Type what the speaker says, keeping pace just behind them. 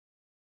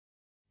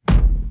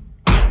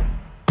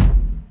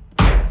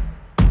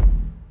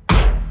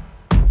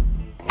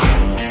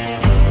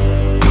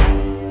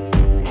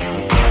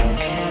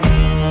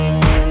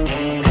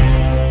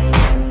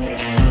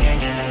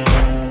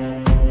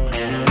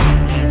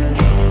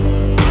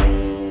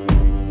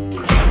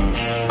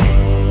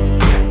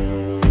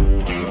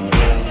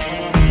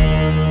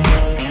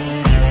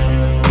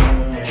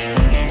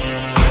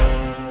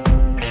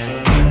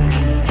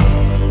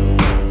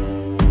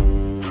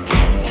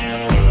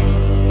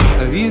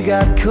Have you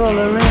got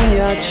color in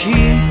your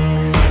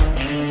cheeks?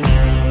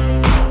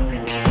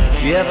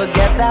 Do you ever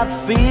get that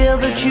feel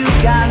that you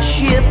can't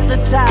shift, the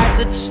tide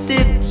that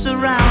sticks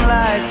around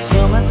like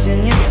summits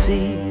in your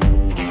teeth?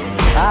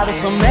 Are there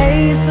some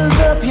aces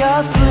up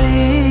your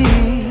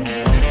sleeve?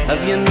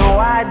 Have you no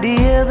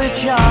idea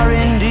that you're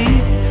in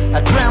deep?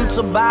 I dreamt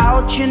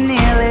about you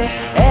nearly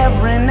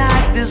every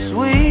night this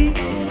week.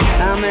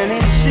 How many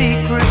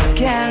secrets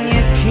can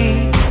you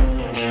keep?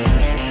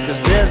 'Cause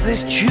there's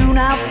this tune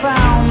I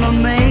found that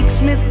makes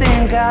me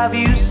think of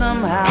you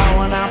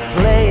somehow, and I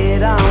play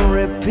it on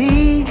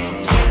repeat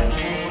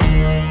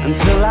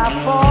until I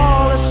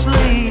fall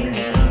asleep,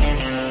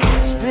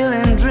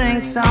 spilling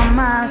drinks on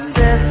my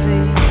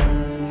settee.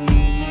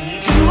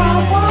 Do I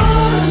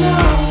wanna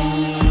know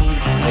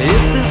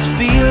if this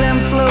feeling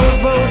flows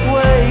both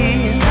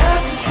ways?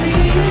 Sad to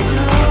see you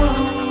go.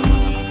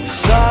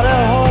 Sorta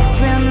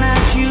hoping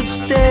that you'd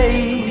stay.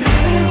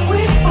 Maybe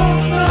we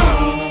both know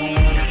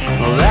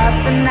that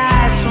the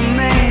nights were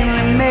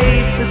mainly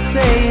made for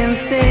saying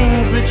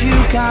things that you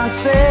can't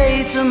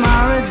say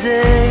tomorrow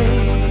day.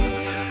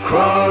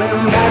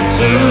 Crawling back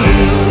to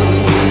you,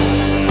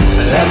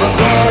 never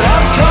thought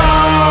I'd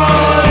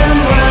call and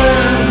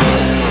run.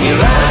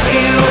 You're out of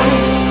you,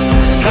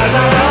 'cause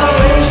I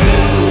always do.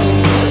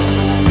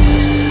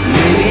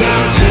 Maybe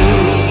I'm too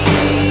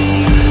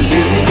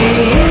busy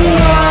being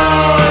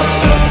lost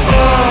to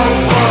fall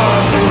for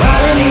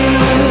somebody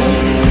new.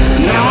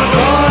 Now I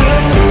thought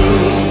it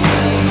through,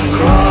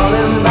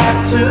 crawling back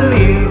to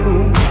you.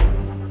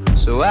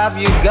 So have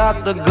you got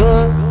the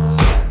goods?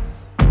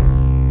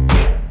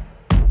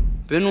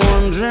 Been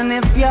wondering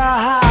if your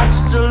heart's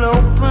still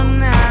open,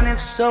 and if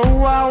so,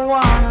 I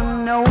wanna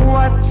know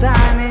what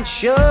time it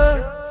should.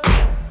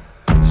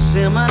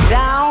 Simmer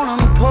down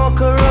and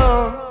poker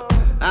up.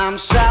 I'm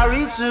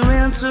sorry to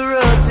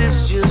interrupt,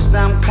 it's just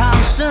I'm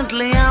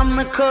constantly on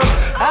the cusp.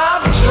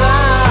 I've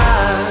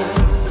tried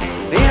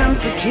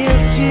to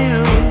kiss you.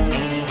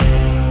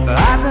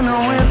 I don't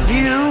know if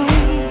you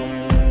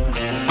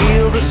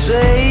feel the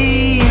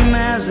same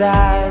as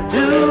I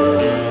do,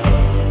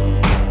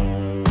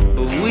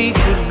 but we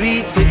could be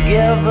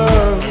together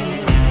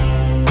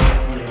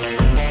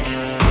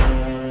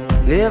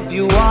if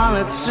you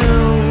wanted to.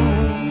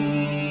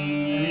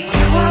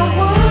 Do I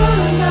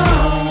wanna know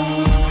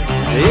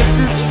if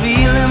this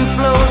feeling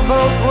flows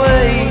both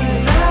ways?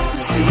 Sad to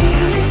see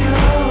you go.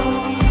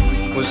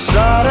 Was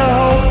sorta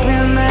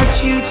hoping that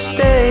you'd